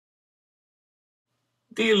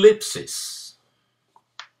The ellipsis.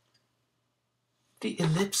 The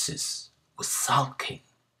ellipsis was sulking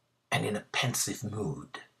and in a pensive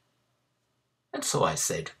mood. And so I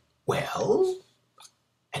said, "Well?"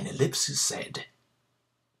 And ellipsis said,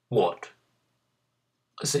 "What?"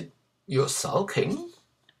 I said, "You're sulking."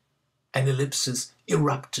 And ellipsis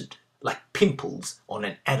erupted like pimples on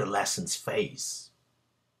an adolescent's face.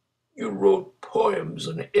 "You wrote poems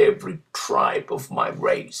on every tribe of my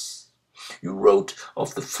race. You wrote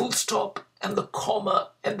of the full stop and the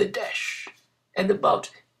comma and the dash, and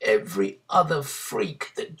about every other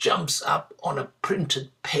freak that jumps up on a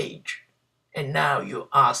printed page. And now you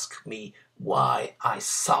ask me why I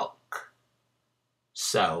sulk."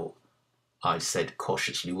 "So," I said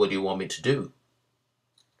cautiously, "what do you want me to do?"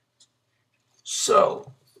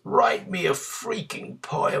 "So, write me a freaking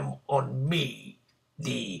poem on me,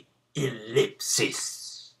 the ellipsis."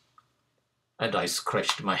 And I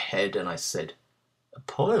scratched my head and I said, "A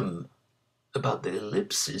poem about the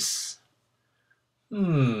ellipsis?